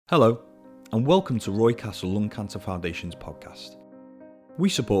Hello, and welcome to Roy Castle Lung Cancer Foundation's podcast. We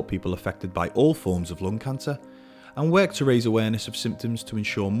support people affected by all forms of lung cancer and work to raise awareness of symptoms to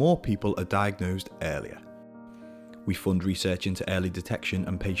ensure more people are diagnosed earlier. We fund research into early detection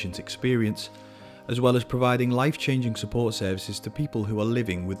and patient experience, as well as providing life-changing support services to people who are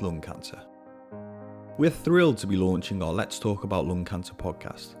living with lung cancer. We're thrilled to be launching our Let's Talk About Lung Cancer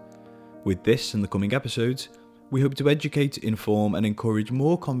podcast. With this and the coming episodes, we hope to educate, inform and encourage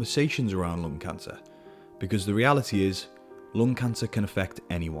more conversations around lung cancer, because the reality is, lung cancer can affect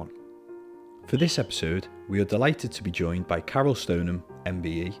anyone. For this episode, we are delighted to be joined by Carol Stoneham,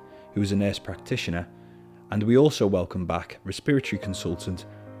 MBE, who is a nurse practitioner, and we also welcome back respiratory consultant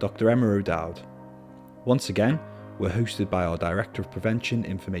Dr. Emma O'Dowd. Once again, we're hosted by our Director of Prevention,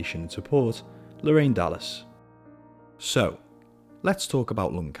 Information and Support, Lorraine Dallas. So, let's talk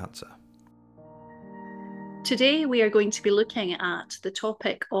about lung cancer. Today we are going to be looking at the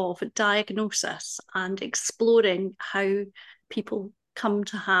topic of diagnosis and exploring how people come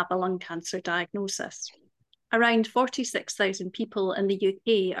to have a lung cancer diagnosis. Around 46,000 people in the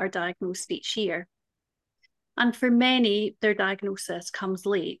UK are diagnosed each year. And for many, their diagnosis comes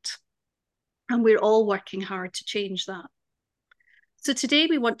late. And we're all working hard to change that. So today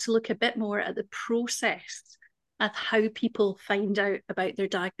we want to look a bit more at the process of how people find out about their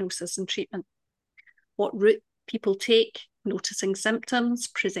diagnosis and treatment. What route people take, noticing symptoms,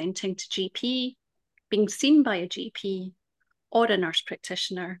 presenting to GP, being seen by a GP or a nurse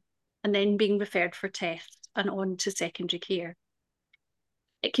practitioner, and then being referred for tests and on to secondary care.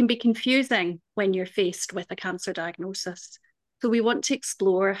 It can be confusing when you're faced with a cancer diagnosis, so we want to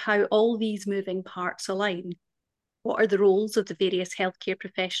explore how all these moving parts align. What are the roles of the various healthcare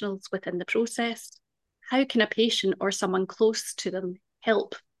professionals within the process? How can a patient or someone close to them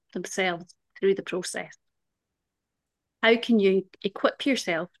help themselves through the process? How can you equip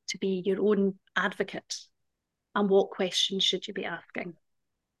yourself to be your own advocate? And what questions should you be asking?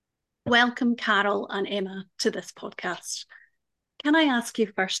 Welcome, Carol and Emma, to this podcast. Can I ask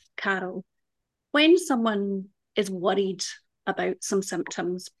you first, Carol, when someone is worried about some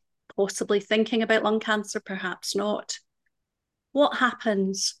symptoms, possibly thinking about lung cancer, perhaps not, what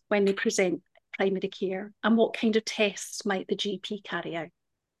happens when they present primary care, and what kind of tests might the GP carry out?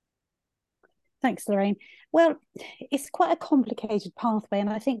 Thanks, Lorraine. Well, it's quite a complicated pathway.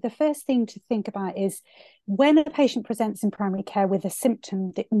 And I think the first thing to think about is when a patient presents in primary care with a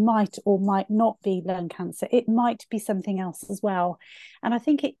symptom that might or might not be lung cancer, it might be something else as well. And I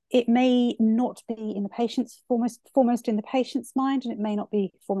think it may not be in the patient's foremost in the patient's mind, and it may not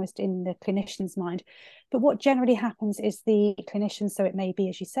be foremost in the clinician's mind. But what generally happens is the clinician, so it may be,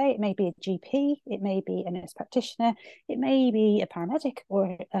 as you say, it may be a GP, it may be a nurse practitioner, it may be a paramedic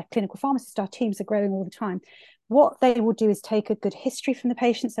or a clinical pharmacist. Our teams are growing all the time. What they will do is take a good history from the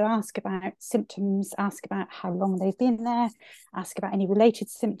patient, so ask about symptoms, ask about how long they've been there, ask about any related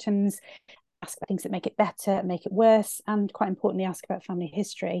symptoms, ask about things that make it better, make it worse, and quite importantly, ask about family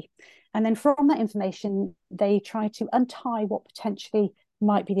history. And then from that information, they try to untie what potentially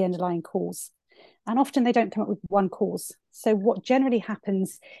might be the underlying cause. And often they don't come up with one cause. So what generally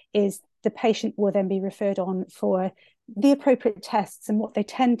happens is the patient will then be referred on for the appropriate tests, and what they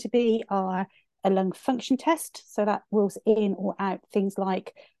tend to be are a lung function test, so that rules in or out things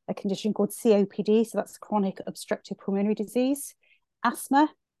like a condition called COPD, so that's chronic obstructive pulmonary disease, asthma,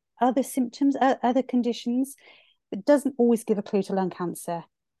 other symptoms, other conditions. It doesn't always give a clue to lung cancer.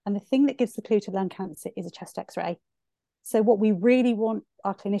 And the thing that gives the clue to lung cancer is a chest X-ray. So what we really want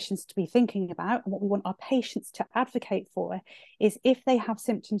our clinicians to be thinking about, and what we want our patients to advocate for, is if they have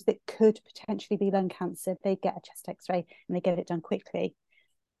symptoms that could potentially be lung cancer, they get a chest X-ray and they get it done quickly.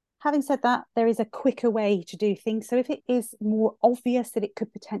 Having said that, there is a quicker way to do things. So if it is more obvious that it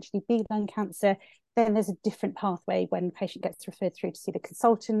could potentially be lung cancer, then there's a different pathway when the patient gets referred through to see the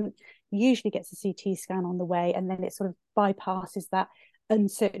consultant, usually gets a CT scan on the way, and then it sort of bypasses that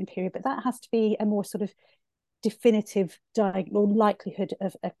uncertain period. But that has to be a more sort of definitive or likelihood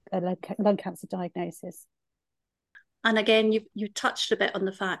of a lung cancer diagnosis. And again, you touched a bit on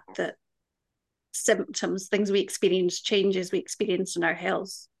the fact that symptoms, things we experience, changes we experience in our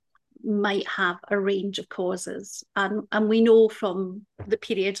health, might have a range of causes. And we know from the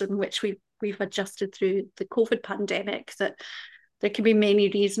period in which we've adjusted through the COVID pandemic that there can be many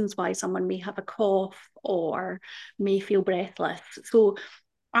reasons why someone may have a cough or may feel breathless. So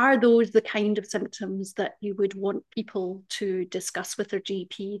are those the kind of symptoms that you would want people to discuss with their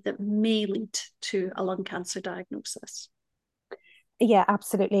GP that may lead to a lung cancer diagnosis? Yeah,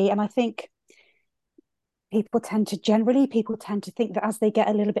 absolutely. And I think people tend to think that as they get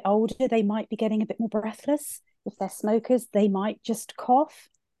a little bit older, they might be getting a bit more breathless. If they're smokers, they might just cough.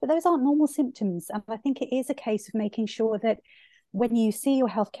 but those aren't normal symptoms. And I think it is a case of making sure that when you see your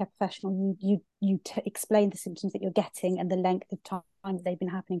healthcare professional, you explain the symptoms that you're getting and the length of time that they've been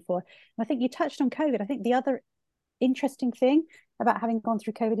happening for. And I think you touched on COVID. I think the other interesting thing about having gone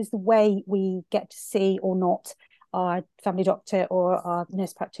through COVID is the way we get to see or not our family doctor or our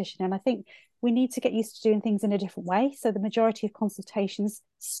nurse practitioner. And I think we need to get used to doing things in a different way. So the majority of consultations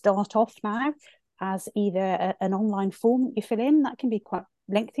start off now as either an online form that you fill in, that can be quite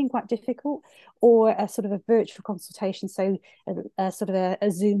lengthy and quite difficult, or a sort of a virtual consultation, so a sort of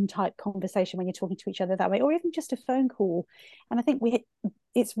a Zoom type conversation when you're talking to each other that way, or even just a phone call. And I think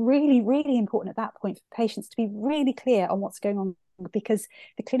it's really, really important at that point for patients to be really clear on what's going on, because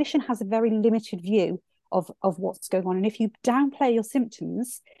the clinician has a very limited view of what's going on. And if you downplay your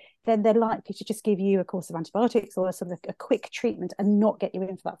symptoms, then they're likely to just give you a course of antibiotics or a sort of a quick treatment and not get you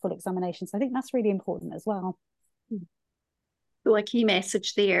in for that full examination. So I think that's really important as well. So a key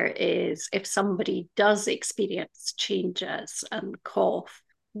message there is if somebody does experience changes and cough,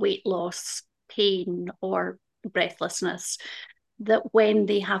 weight loss, pain, or breathlessness, that when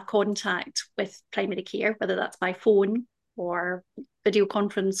they have contact with primary care, whether that's by phone or video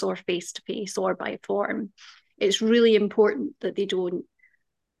conference or face-to-face or by form, it's really important that they don't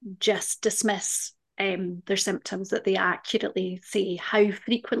just dismiss their symptoms, that they accurately say how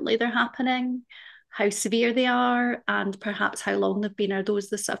frequently they're happening, how severe they are, and perhaps how long they've been. Are those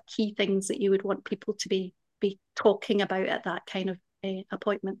the sort of key things that you would want people to be talking about at that kind of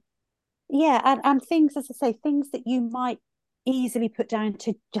appointment? Yeah, and things, as I say, things that you might easily put down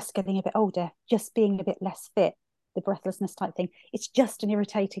to just getting a bit older, just being a bit less fit, the breathlessness type thing. It's just an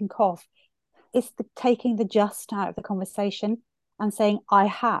irritating cough. It's taking the just out of the conversation and saying, I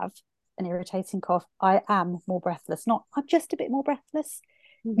have an irritating cough. I am more breathless, not I'm just a bit more breathless,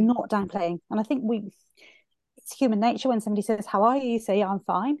 not downplaying. And I think it's human nature when somebody says, how are you? You say, I'm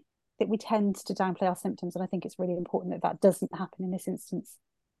fine, that we tend to downplay our symptoms. And I think it's really important that that doesn't happen in this instance.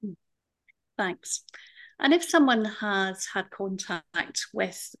 Thanks. And if someone has had contact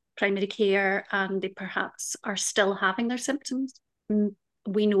with primary care and they perhaps are still having their symptoms,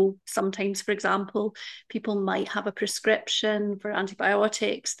 we know sometimes, for example, people might have a prescription for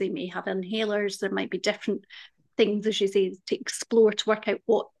antibiotics, they may have inhalers, there might be different things, as you say, to explore to work out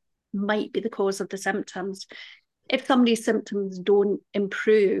what might be the cause of the symptoms. If somebody's symptoms don't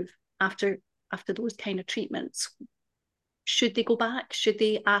improve after those kind of treatments, should they go back? Should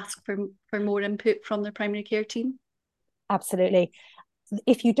they ask for more input from their primary care team? Absolutely.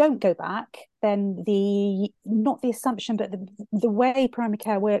 If you don't go back, then not the assumption, but the way primary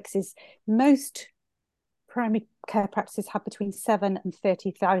care works is most primary care practices have between 7 and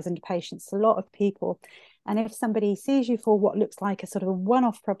 30,000 patients, a lot of people. And if somebody sees you for what looks like a sort of a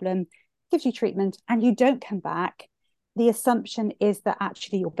one-off problem, gives you treatment, and you don't come back, the assumption is that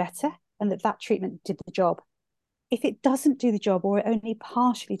actually you're better and that treatment did the job. If it doesn't do the job, or it only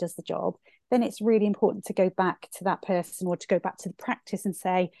partially does the job, then it's really important to go back to that person or to go back to the practice and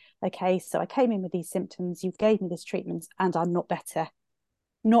say, okay, so I came in with these symptoms, you gave me this treatment and I'm not better.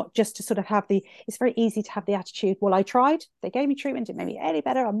 Not just to sort of it's very easy to have the attitude, well, I tried, they gave me treatment, it made me any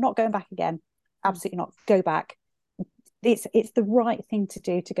better, I'm not going back again. Absolutely not. Go back. It's the right thing to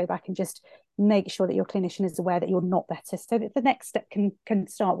do, to go back and just make sure that your clinician is aware that you're not better, so that the next step can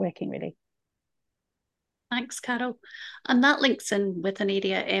start working, really. Thanks, Carol. And that links in with an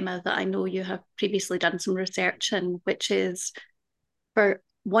area, Emma, that I know you have previously done some research in, which is for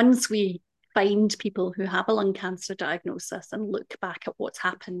once we find people who have a lung cancer diagnosis and look back at what's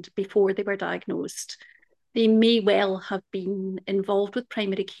happened before they were diagnosed, they may well have been involved with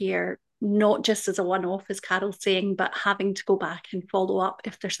primary care, not just as a one-off, as Carol's saying, but having to go back and follow up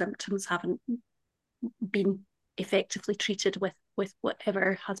if their symptoms haven't been effectively treated with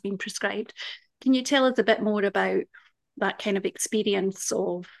whatever has been prescribed. Can you tell us a bit more about that kind of experience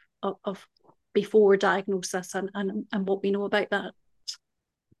of before diagnosis and what we know about that?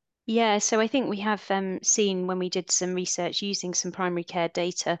 Yeah, so I think we have seen when we did some research using some primary care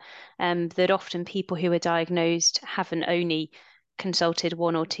data that often people who are diagnosed haven't only consulted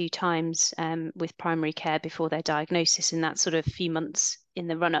 1 or 2 times with primary care before their diagnosis in that sort of few months in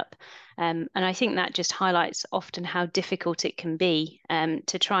the run-up. And I think that just highlights often how difficult it can be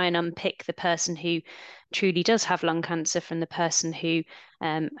to try and unpick the person who truly does have lung cancer from the person who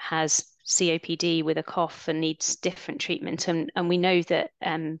has COPD with a cough and needs different treatment. And we know that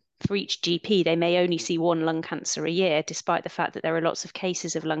for each GP, they may only see 1 lung cancer a year, despite the fact that there are lots of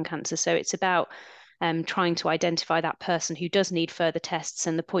cases of lung cancer. So it's about trying to identify that person who does need further tests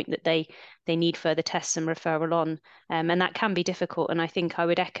and the point that they need further tests and referral on. And that can be difficult. And I think I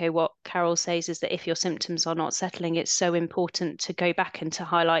would echo what Carol says, is that if your symptoms are not settling, it's so important to go back and to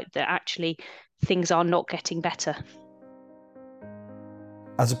highlight that actually things are not getting better.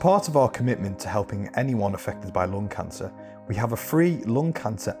 As a part of our commitment to helping anyone affected by lung cancer, we have a free Lung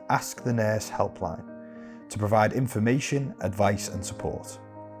Cancer Ask the Nurse helpline to provide information, advice and support.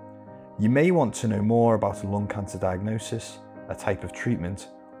 You may want to know more about a lung cancer diagnosis, a type of treatment,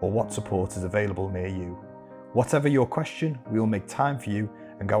 or what support is available near you. Whatever your question, we will make time for you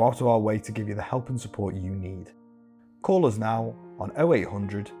and go out of our way to give you the help and support you need. Call us now on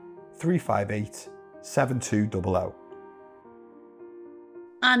 0800 358 7200.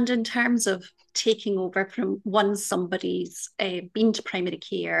 And in terms of taking over from once somebody's been to primary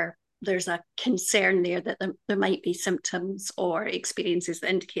care, there's a concern there that there might be symptoms or experiences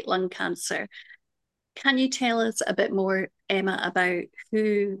that indicate lung cancer. Can you tell us a bit more, Emma, about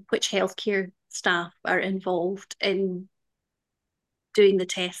which healthcare staff are involved in doing the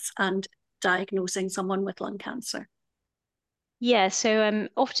tests and diagnosing someone with lung cancer? Yeah, so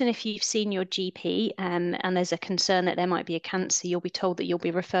often if you've seen your GP and there's a concern that there might be a cancer, you'll be told that you'll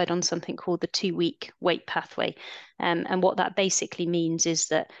be referred on something called the 2-week wait pathway. And what that basically means is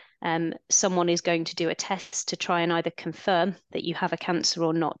that someone is going to do a test to try and either confirm that you have a cancer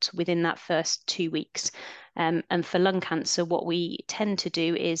or not within that first 2 weeks. And for lung cancer, what we tend to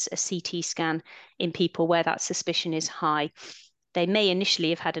do is a CT scan in people where that suspicion is high. They may initially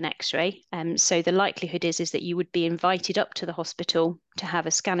have had an X-ray, so the likelihood is that you would be invited up to the hospital to have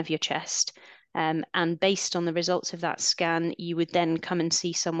a scan of your chest, and based on the results of that scan, you would then come and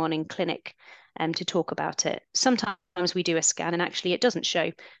see someone in clinic to talk about it. Sometimes we do a scan and actually it doesn't show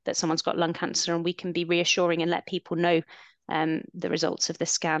that someone's got lung cancer, and we can be reassuring and let people know the results of the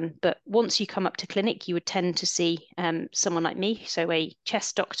scan. But once you come up to clinic, you would tend to see someone like me, so a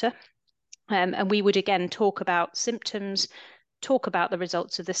chest doctor, and we would again talk about symptoms, talk about the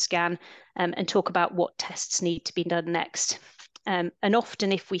results of the scan, and talk about what tests need to be done next. And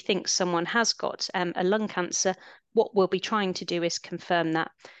often if we think someone has got a lung cancer, what we'll be trying to do is confirm that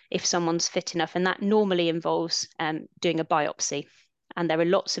if someone's fit enough, and that normally involves doing a biopsy. And there are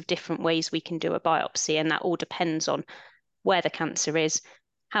lots of different ways we can do a biopsy, and that all depends on where the cancer is,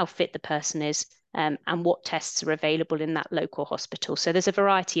 how fit the person is, and what tests are available in that local hospital. So there's a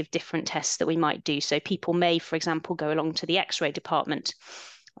variety of different tests that we might do. So people may, for example, go along to the X-ray department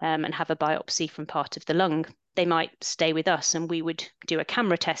and have a biopsy from part of the lung. They might stay with us and we would do a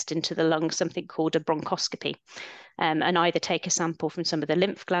camera test into the lung, something called a bronchoscopy, and either take a sample from some of the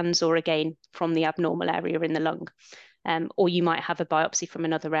lymph glands or again from the abnormal area in the lung. Or you might have a biopsy from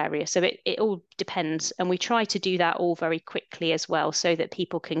another area. So it all depends. And we try to do that all very quickly as well, so that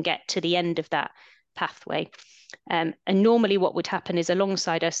people can get to the end of that pathway. And normally what would happen is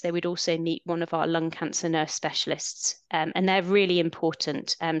alongside us, they would also meet one of our lung cancer nurse specialists. And they're really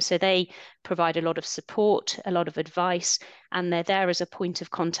important. So they provide a lot of support, a lot of advice, and they're there as a point of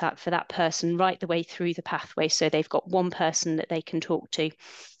contact for that person right the way through the pathway. So they've got one person that they can talk to.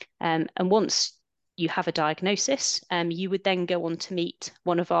 And once you have a diagnosis, you would then go on to meet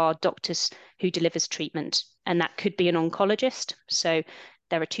one of our doctors who delivers treatment, and that could be an oncologist. So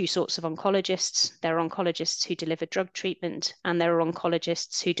there are two sorts of oncologists. There are oncologists who deliver drug treatment, and there are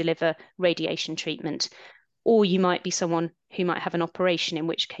oncologists who deliver radiation treatment. Or you might be someone who might have an operation, in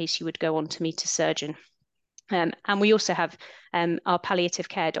which case you would go on to meet a surgeon. And we also have our palliative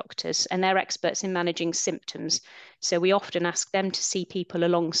care doctors, and they're experts in managing symptoms. So we often ask them to see people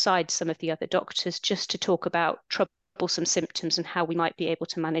alongside some of the other doctors, just to talk about troublesome symptoms and how we might be able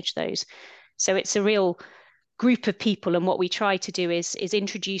to manage those. So it's a real group of people, and what we try to do is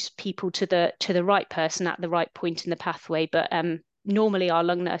introduce people to the right person at the right point in the pathway. But normally our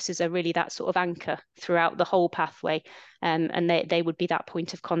lung nurses are really that sort of anchor throughout the whole pathway, and they would be that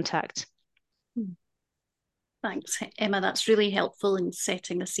point of contact. Thanks, Emma. That's really helpful in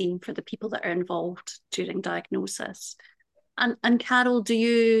setting the scene for the people that are involved during diagnosis. And Carol, do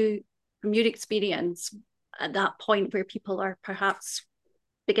you, from your experience, at that point where people are perhaps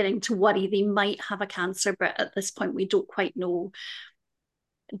beginning to worry they might have a cancer, but at this point we don't quite know,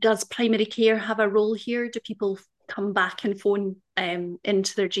 does primary care have a role here? Do people come back and phone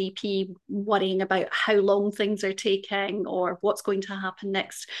into their GP worrying about how long things are taking or what's going to happen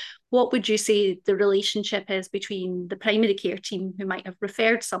next? What would you say the relationship is between the primary care team who might have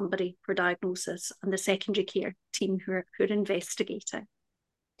referred somebody for diagnosis and the secondary care team who are investigating?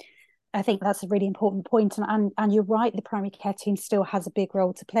 I think that's a really important point. And you're right, the primary care team still has a big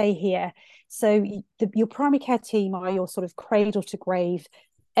role to play here. So your primary care team are your sort of cradle to grave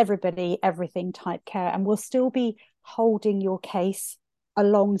everybody, everything type care, and we'll still be holding your case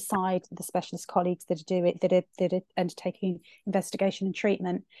alongside the specialist colleagues that are undertaking investigation and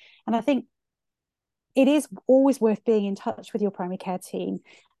treatment. And I think it is always worth being in touch with your primary care team,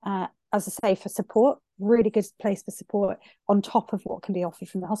 as I say, for support, really good place for support on top of what can be offered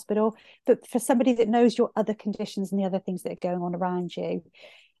from the hospital. But for somebody that knows your other conditions and the other things that are going on around you,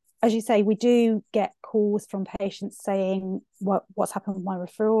 as you say, we do get calls from patients saying, what's happened with my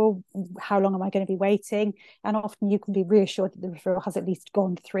referral? How long am I going to be waiting? And often you can be reassured that the referral has at least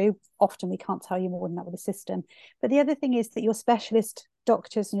gone through. Often we can't tell you more than that with the system. But the other thing is that your specialist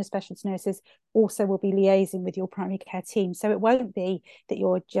doctors and your specialist nurses also will be liaising with your primary care team. So it won't be that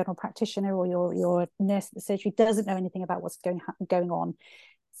your general practitioner or your nurse at the surgery doesn't know anything about what's going on.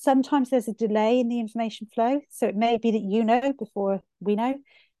 Sometimes there's a delay in the information flow. So it may be that you know before we know.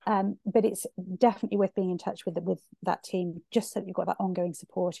 But it's definitely worth being in touch with that team, just so that you've got that ongoing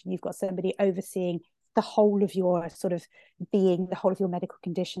support and you've got somebody overseeing the whole of your sort of being, the whole of your medical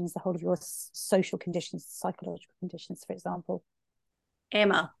conditions, the whole of your social conditions, psychological conditions, for example.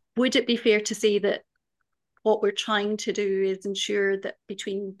 Emma, would it be fair to say that what we're trying to do is ensure that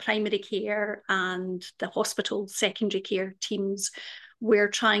between primary care and the hospital secondary care teams, we're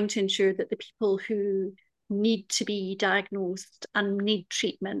trying to ensure that the people who need to be diagnosed and need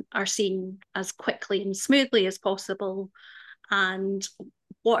treatment are seen as quickly and smoothly as possible? And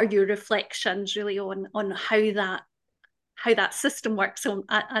what are your reflections really on how that system works,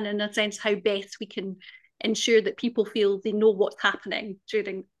 and in a sense how best we can ensure that people feel they know what's happening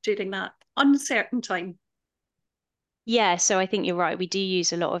during that uncertain time? Yeah, so I think you're right. We do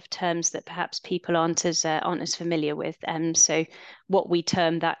use a lot of terms that perhaps people aren't as familiar with. So what we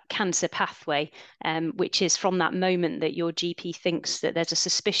term that cancer pathway, which is from that moment that your GP thinks that there's a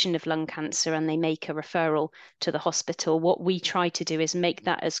suspicion of lung cancer and they make a referral to the hospital. What we try to do is make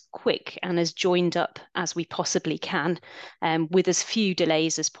that as quick and as joined up as we possibly can, with as few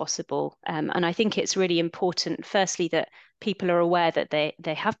delays as possible. And I think it's really important, firstly, that people are aware that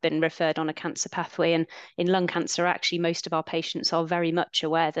they have been referred on a cancer pathway. And in lung cancer, actually, most of our patients are very much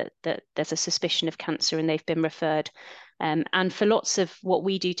aware that there's a suspicion of cancer and they've been referred. And for lots of what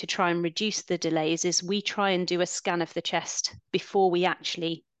we do to try and reduce the delays is we try and do a scan of the chest before we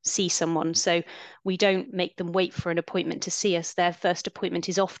actually see someone. So we don't make them wait for an appointment to see us. Their first appointment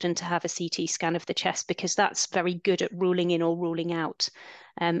is often to have a CT scan of the chest, because that's very good at ruling in or ruling out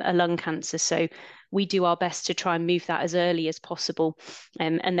a lung cancer. So we do our best to try and move that as early as possible.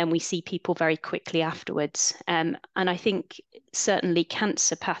 And then we see people very quickly afterwards. And I think certainly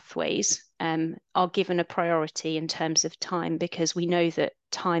cancer pathways are given a priority in terms of time, because we know that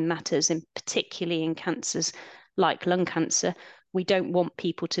time matters, and particularly in cancers like lung cancer. We don't want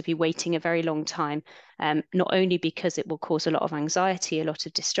people to be waiting a very long time, not only because it will cause a lot of anxiety, a lot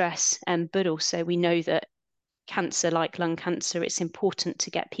of distress, but also we know that cancer like lung cancer, it's important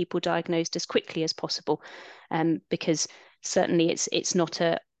to get people diagnosed as quickly as possible, because certainly it's not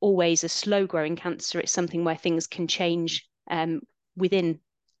always a slow growing cancer. It's something where things can change within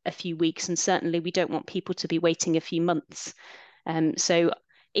a few weeks, and certainly we don't want people to be waiting a few months. So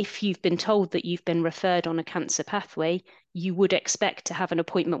if you've been told that you've been referred on a cancer pathway, you would expect to have an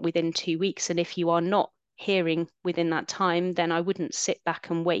appointment within 2 weeks. And if you are not hearing within that time, then I wouldn't sit back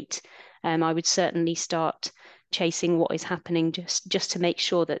and wait. I would certainly start chasing what is happening just to make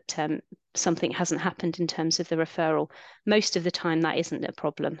sure that something hasn't happened in terms of the referral. Most of the time that isn't a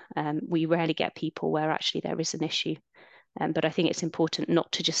problem. We rarely get people where actually there is an issue. But I think it's important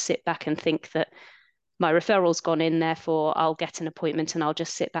not to just sit back and think that my referral's gone in, therefore I'll get an appointment and I'll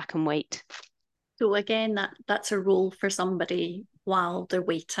just sit back and wait. So again, that's a role for somebody while they're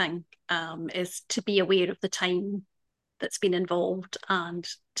waiting, is to be aware of the time that's been involved and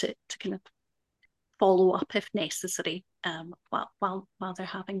to kind of follow up if necessary, while they're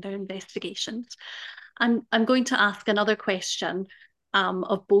having their investigations. I'm going to ask another question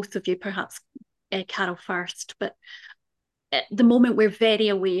of both of you, perhaps Carol first, but at the moment we're very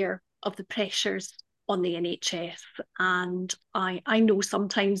aware of the pressures on the NHS, and I know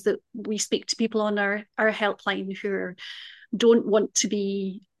sometimes that we speak to people on our helpline who don't want to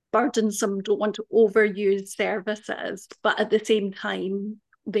be burdensome, don't want to overuse services, but at the same time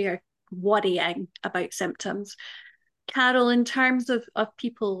they're worrying about symptoms. Carol, in terms of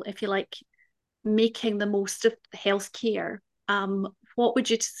people, if you like, making the most of healthcare, what would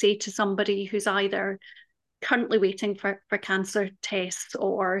you say to somebody who's either currently waiting for cancer tests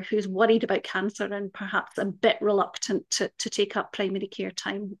or who's worried about cancer and perhaps a bit reluctant to take up primary care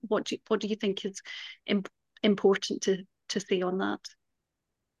time? What do you think is important to say on that?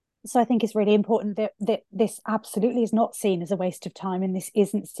 So I think it's really important that this absolutely is not seen as a waste of time, and this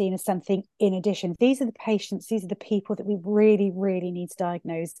isn't seen as something in addition. These are the patients, these are the people that we really, really need to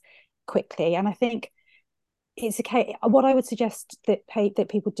diagnose quickly. And I think it's okay. What I would suggest that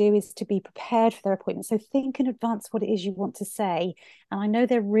people do is to be prepared for their appointment. So think in advance what it is you want to say. And I know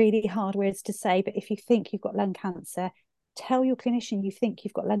they're really hard words to say, but if you think you've got lung cancer, tell your clinician you think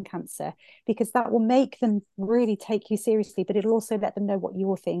you've got lung cancer, because that will make them really take you seriously, but it'll also let them know what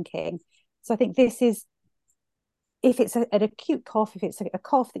you're thinking. So I think this is, if it's an acute cough, if it's a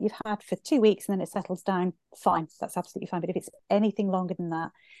cough that you've had for 2 weeks and then it settles down, fine, that's absolutely fine. But if it's anything longer than that,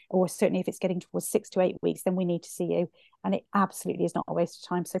 or certainly if it's getting towards 6 to 8 weeks, then we need to see you. And it absolutely is not a waste of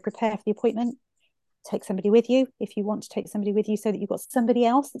time. So prepare for the appointment. Take somebody with you if you want to take somebody with you, so that you've got somebody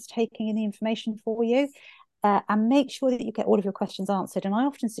else that's taking in the information for you. And make sure that you get all of your questions answered. And I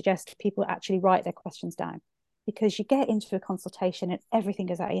often suggest people actually write their questions down, because you get into a consultation and everything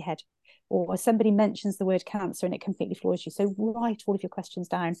goes out of your head, or somebody mentions the word cancer and it completely floors you. So write all of your questions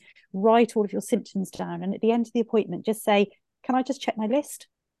down, write all of your symptoms down, and at the end of the appointment just say, can I just check my list,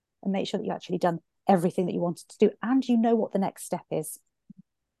 and make sure that you've actually done everything that you wanted to do and you know what the next step is.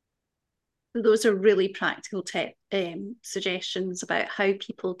 Those are really practical suggestions about how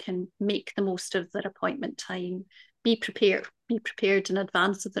people can make the most of their appointment time, be prepared in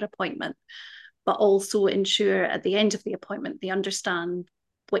advance of their appointment, but also ensure at the end of the appointment they understand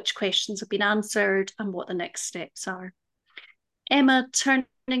which questions have been answered and what the next steps are. Emma, turning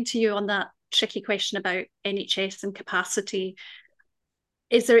to you on that tricky question about NHS and capacity,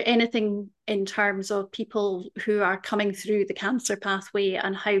 is there anything in terms of people who are coming through the cancer pathway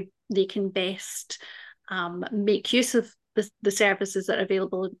and how they can best make use of the services that are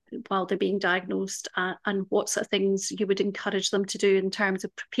available while they're being diagnosed, and what sort of things you would encourage them to do in terms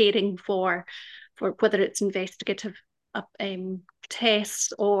of preparing for whether it's investigative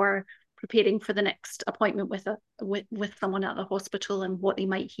tests or preparing for the next appointment with someone at the hospital and what they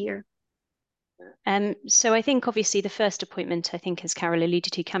might hear? So I think obviously the first appointment, I think, as Carol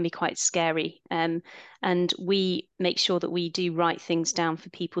alluded to, can be quite scary. And we make sure that we do write things down for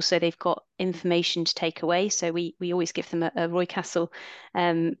people so they've got information to take away. So we always give them a Roy Castle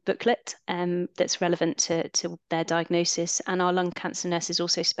booklet that's relevant to their diagnosis. And our lung cancer nurses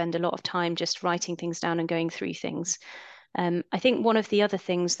also spend a lot of time just writing things down and going through things. I think one of the other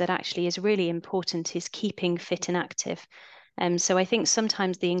things that actually is really important is keeping fit and active. So I think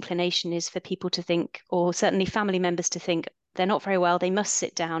sometimes the inclination is for people to think, or certainly family members to think, they're not very well, they must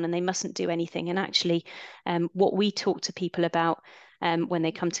sit down and they mustn't do anything. And actually, what we talk to people about when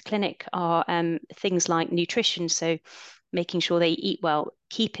they come to clinic are things like nutrition. So making sure they eat well,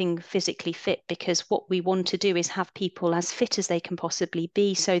 keeping physically fit, because what we want to do is have people as fit as they can possibly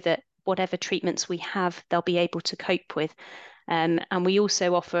be, so that whatever treatments we have, they'll be able to cope with. And we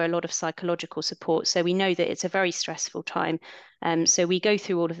also offer a lot of psychological support. So we know that it's a very stressful time. So we go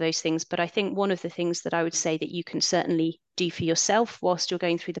through all of those things. But I think one of the things that I would say that you can certainly do for yourself whilst you're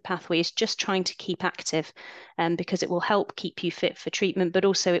going through the pathway is just trying to keep active, because it will help keep you fit for treatment, but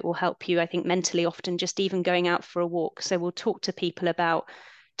also it will help you, I think, mentally, often just even going out for a walk. So we'll talk to people about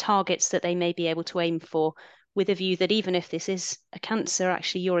targets that they may be able to aim for, with a view that even if this is a cancer,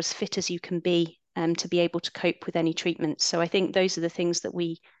 actually you're as fit as you can be to be able to cope with any treatment. So I think those are the things that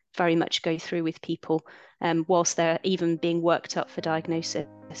we very much go through with people whilst they're even being worked up for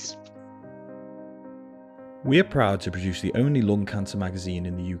diagnosis. We are proud to produce the only lung cancer magazine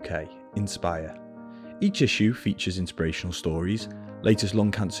in the UK, Inspire. Each issue features inspirational stories, latest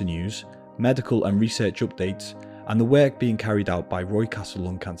lung cancer news, medical and research updates, and the work being carried out by Roy Castle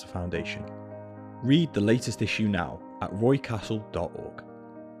Lung Cancer Foundation. Read the latest issue now at roycastle.org.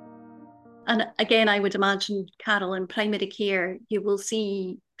 And again, I would imagine, Carol, in primary care, you will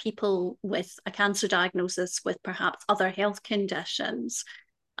see people with a cancer diagnosis with perhaps other health conditions.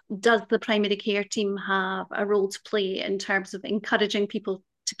 Does the primary care team have a role to play in terms of encouraging people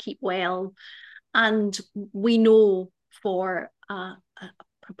to keep well? And we know for a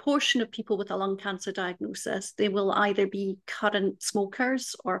proportion of people with a lung cancer diagnosis, they will either be current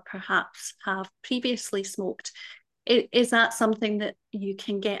smokers or perhaps have previously smoked. Is that something that you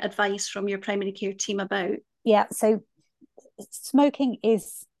can get advice from your primary care team about? Yeah, so smoking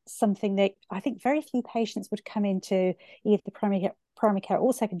is something that I think very few patients would come into either the primary care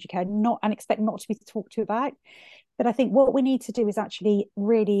or secondary care and expect not to be talked to about. But I think what we need to do is actually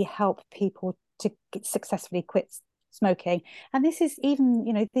really help people to successfully quit smoking. And this is even,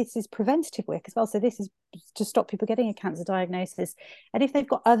 this is preventative work as well. So this is to stop people getting a cancer diagnosis. And if they've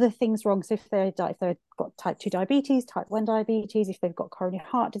got other things wrong, so if they've got type 2 diabetes, type 1 diabetes, if they've got coronary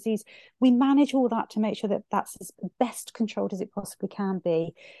heart disease, we manage all that to make sure that that's as best controlled as it possibly can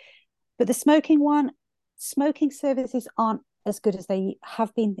be. But the smoking services aren't as good as they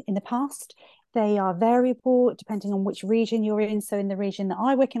have been in the past. They are variable depending on which region you're in. So in the region that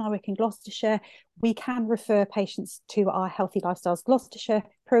I work in Gloucestershire, we can refer patients to our Healthy Lifestyles Gloucestershire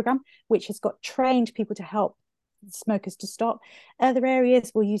programme, which has got trained people to help smokers to stop. Other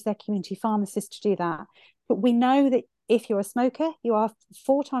areas will use their community pharmacist to do that. But we know that if you're a smoker, you are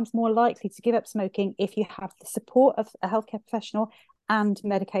 4 times more likely to give up smoking if you have the support of a healthcare professional and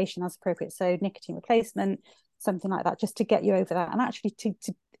medication as appropriate. So nicotine replacement, something like that, just to get you over that. And actually to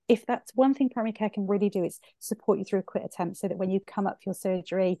if that's one thing primary care can really do, is support you through a quit attempt, so that when you come up for your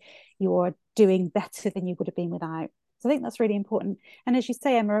surgery, you're doing better than you would have been without. So I think that's really important. And as you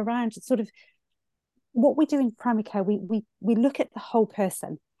say, Emma, around sort of what we do in primary care, we look at the whole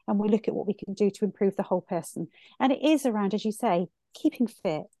person, and we look at what we can do to improve the whole person. And it is around, as you say, keeping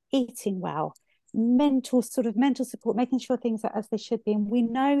fit, eating well, mental support, making sure things are as they should be. And we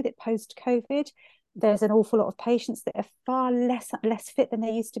know that post-COVID, there's an awful lot of patients that are far less fit than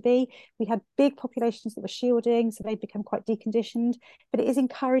they used to be. We had big populations that were shielding, so they've become quite deconditioned. But it is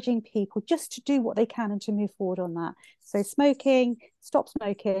encouraging people just to do what they can and to move forward on that. So smoking, stop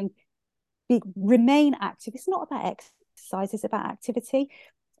smoking, remain active. It's not about exercise, it's about activity.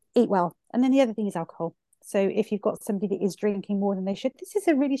 Eat well. And then the other thing is alcohol. So if you've got somebody that is drinking more than they should, this is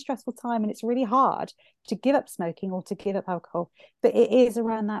a really stressful time, and it's really hard to give up smoking or to give up alcohol. But it is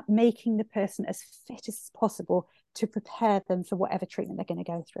around that, making the person as fit as possible to prepare them for whatever treatment they're going to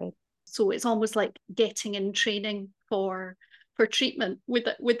go through. So it's almost like getting in training for treatment.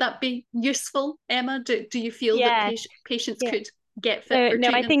 Would that be useful, Emma? Do you feel that patients could get fit for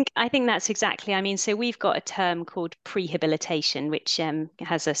treatment? I think that's exactly. I mean, so we've got a term called prehabilitation, which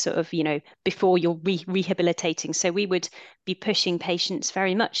has a sort of, before you're rehabilitating. So we would be pushing patients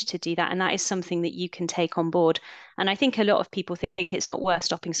very much to do that, and that is something that you can take on board. And I think a lot of people think it's not worth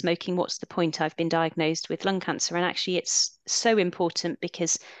stopping smoking. What's the point? I've been diagnosed with lung cancer, and actually, it's so important,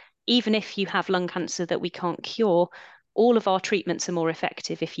 because even if you have lung cancer that we can't cure, all of our treatments are more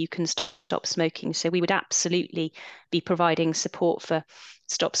effective if you can stop smoking. So we would absolutely be providing support for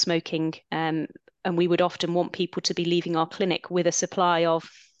stop smoking. And we would often want people to be leaving our clinic with a supply of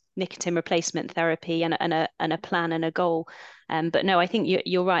nicotine replacement therapy and a plan and a goal. But no, I think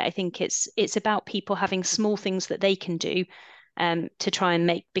you're right. I think it's about people having small things that they can do to try and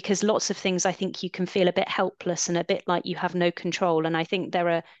make, because lots of things, I think you can feel a bit helpless and a bit like you have no control. And I think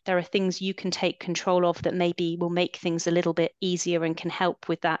there are things you can take control of that maybe will make things a little bit easier and can help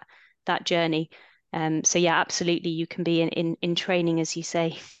with that journey. So yeah, absolutely, you can be in training, as you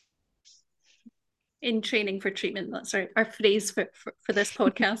say. In training for treatment. That's our phrase for this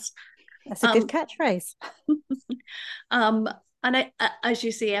podcast. That's a good catchphrase. And as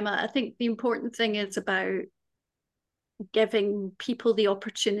you say, Emma, I think the important thing is about giving people the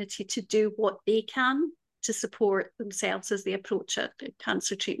opportunity to do what they can to support themselves as they approach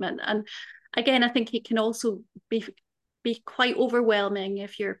cancer treatment. And again, I think it can also be quite overwhelming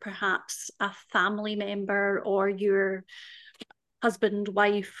if you're perhaps a family member, or your husband,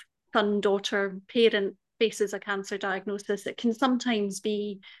 wife, son, daughter, parent faces a cancer diagnosis. It can sometimes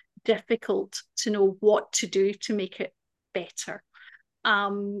be difficult to know what to do to make it better.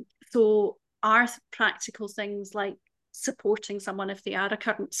 So our practical things like supporting someone if they are a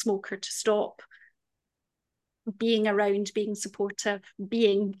current smoker to stop, being around, being supportive,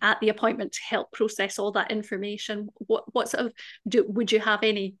 being at the appointment to help process all that information. What sort of would you have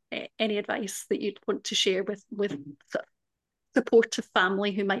any advice that you'd want to share with sort of supportive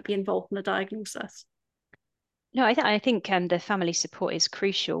family who might be involved in a diagnosis? No, I think the family support is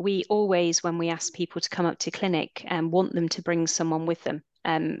crucial. We always, when we ask people to come up to clinic, want them to bring someone with them,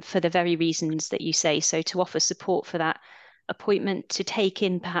 for the very reasons that you say. So to offer support for that appointment, to take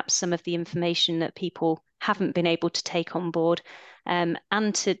in perhaps some of the information that people haven't been able to take on board, and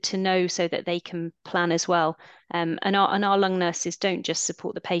to know so that they can plan as well. And our lung nurses don't just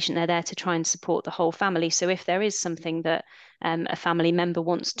support the patient; they're there to try and support the whole family. So if there is something that a family member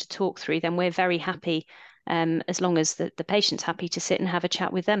wants to talk through, then we're very happy. As long as the patient's happy to sit and have a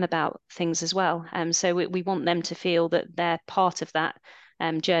chat with them about things as well. So we want them to feel that they're part of that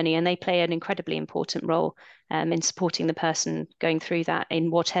journey, and they play an incredibly important role in supporting the person going through that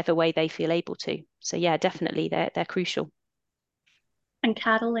in whatever way they feel able to. So yeah, definitely they're crucial. And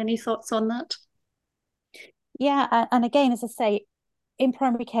Carol, any thoughts on that? Yeah, and again, as I say, in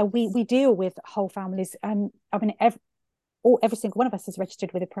primary care, we deal with whole families. I mean, every single one of us is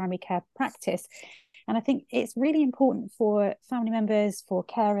registered with a primary care practice. And I think it's really important for family members, for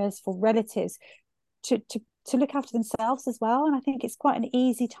carers, for relatives to to look after themselves as well. And I think it's quite an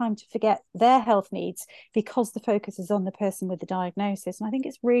easy time to forget their health needs because the focus is on the person with the diagnosis. And I think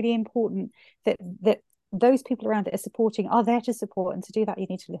it's really important that those people around that are supporting are there to support. And to do that, you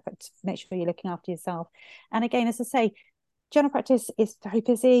need to make sure you're looking after yourself. And again, as I say, general practice is very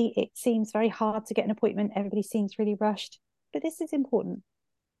busy. It seems very hard to get an appointment. Everybody seems really rushed, but this is important.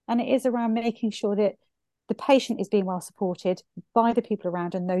 And it is around making sure that the patient is being well supported by the people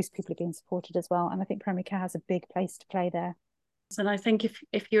around, and those people are being supported as well. And I think primary care has a big place to play there. And I think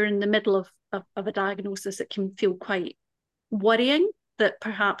if you're in the middle of a diagnosis, it can feel quite worrying that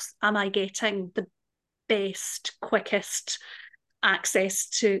perhaps, am I getting the best, quickest access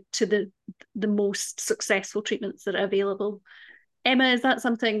to the most successful treatments that are available? Emma, is that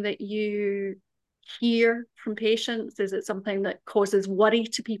something that you hear from patients? Is it something that causes worry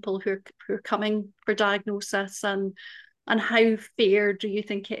to people who are coming for diagnosis? And how fair do you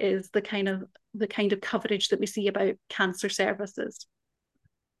think it is, the kind of coverage that we see about cancer services?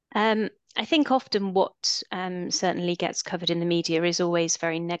 I think often what certainly gets covered in the media is always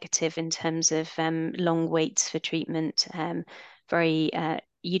very negative in terms of long waits for treatment.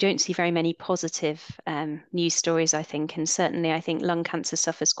 You don't see very many positive news stories, I think, and certainly I think lung cancer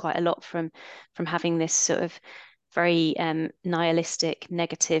suffers quite a lot from having this sort of very nihilistic,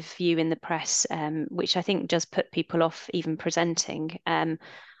 negative view in the press, which I think does put people off even presenting.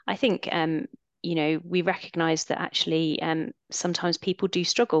 I think we recognise that actually sometimes people do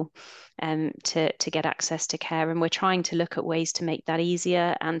struggle to get access to care, and we're trying to look at ways to make that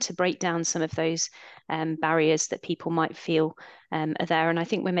easier and to break down some of those barriers that people might feel are there. And I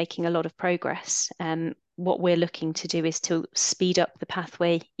think we're making a lot of progress. What we're looking to do is to speed up the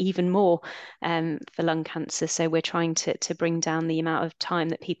pathway even more for lung cancer. So we're trying to bring down the amount of time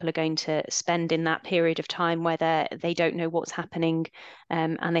that people are going to spend in that period of time where they don't know what's happening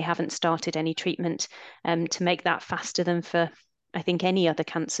and they haven't started any treatment, to make that faster than for, I think, any other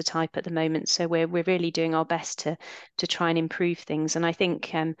cancer type at the moment. So we're really doing our best to try and improve things. And I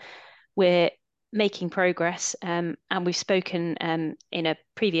think we're making progress. And we've spoken in a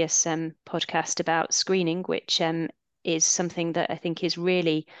previous podcast about screening, which is something that I think is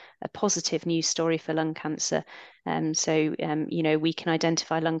really a positive news story for lung cancer. So we can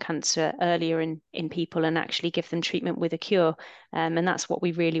identify lung cancer earlier in people and actually give them treatment with a cure. And that's what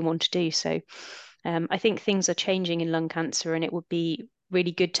we really want to do. So I think things are changing in lung cancer, and it would be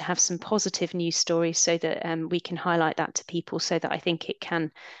really good to have some positive news stories so that we can highlight that to people, so that I think it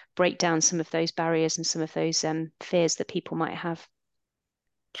can break down some of those barriers and some of those fears that people might have.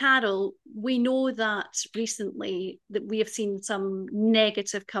 Carol, we know that recently that we have seen some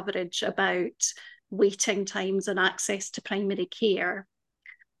negative coverage about waiting times and access to primary care.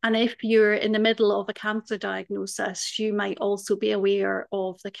 And if you're in the middle of a cancer diagnosis, you might also be aware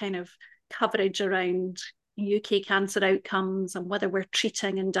of the kind of coverage around UK cancer outcomes and whether we're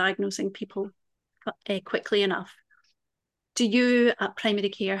treating and diagnosing people quickly enough. Do you at primary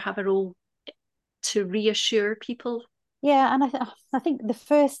care have a role to reassure people? Yeah, and I think the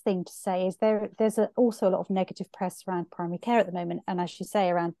first thing to say is there's also a lot of negative press around primary care at the moment, and as you say,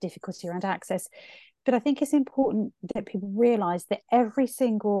 around difficulty around access. But I think it's important that people realise that every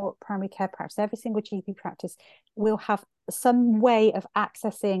single primary care practice, every single GP practice will have some way of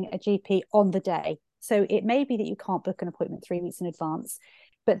accessing a GP on the day. So it may be that you can't book an appointment 3 weeks in advance,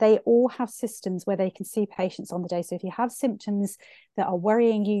 but they all have systems where they can see patients on the day. So if you have symptoms that are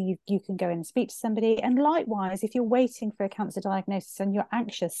worrying you, you can go in and speak to somebody. And likewise, if you're waiting for a cancer diagnosis and you're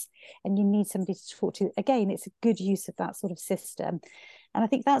anxious and you need somebody to talk to, again, it's a good use of that sort of system. And I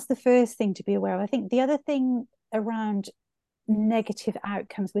think that's the first thing to be aware of. I think the other thing around negative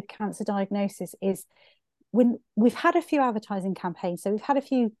outcomes with cancer diagnosis is when we've had a few advertising campaigns. So we've had a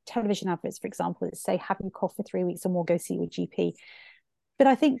few television adverts, for example, that say, have you coughed for 3 weeks and we'll go see your GP. But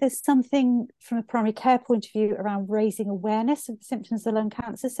I think there's something from a primary care point of view around raising awareness of the symptoms of lung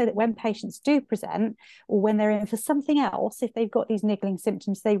cancer, so that when patients do present, or when they're in for something else, if they've got these niggling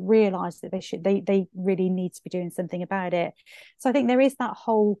symptoms, they realise that they really need to be doing something about it. So I think there is that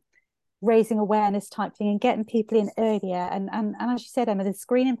whole raising awareness type thing and getting people in earlier. And as you said, Emma, the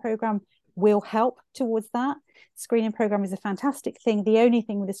screening programme will help towards that. Screening program is a fantastic thing. The only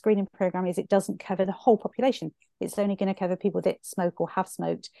thing with the screening program is it doesn't cover the whole population. It's only going to cover people that smoke or have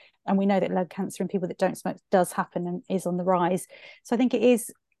smoked. And we know that lung cancer in people that don't smoke does happen and is on the rise. So I think it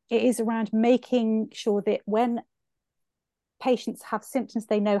is around making sure that when patients have symptoms,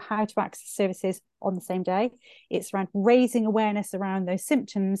 they know how to access services on the same day. It's around raising awareness around those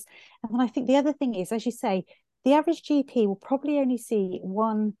symptoms. And then I think the other thing is, as you say, the average GP will probably only see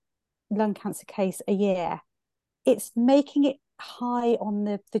one lung cancer case a year. It's making it high on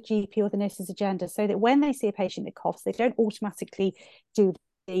the GP or the nurse's agenda, so that when they see a patient that coughs, they don't automatically do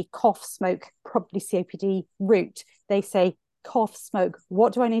the cough, smoke, probably COPD route. They say cough, smoke,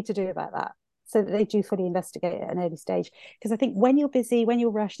 what do I need to do about that? So that they do fully investigate it at an early stage. Because I think when you're busy, when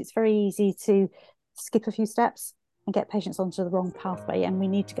you're rushed, it's very easy to skip a few steps and get patients onto the wrong pathway, and we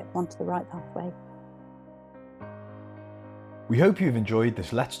need to get them onto the right pathway. We hope you've enjoyed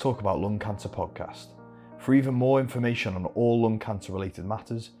this Let's Talk About Lung Cancer podcast. For even more information on all lung cancer related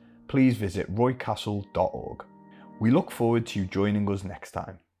matters, please visit roycastle.org. We look forward to you joining us next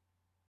time.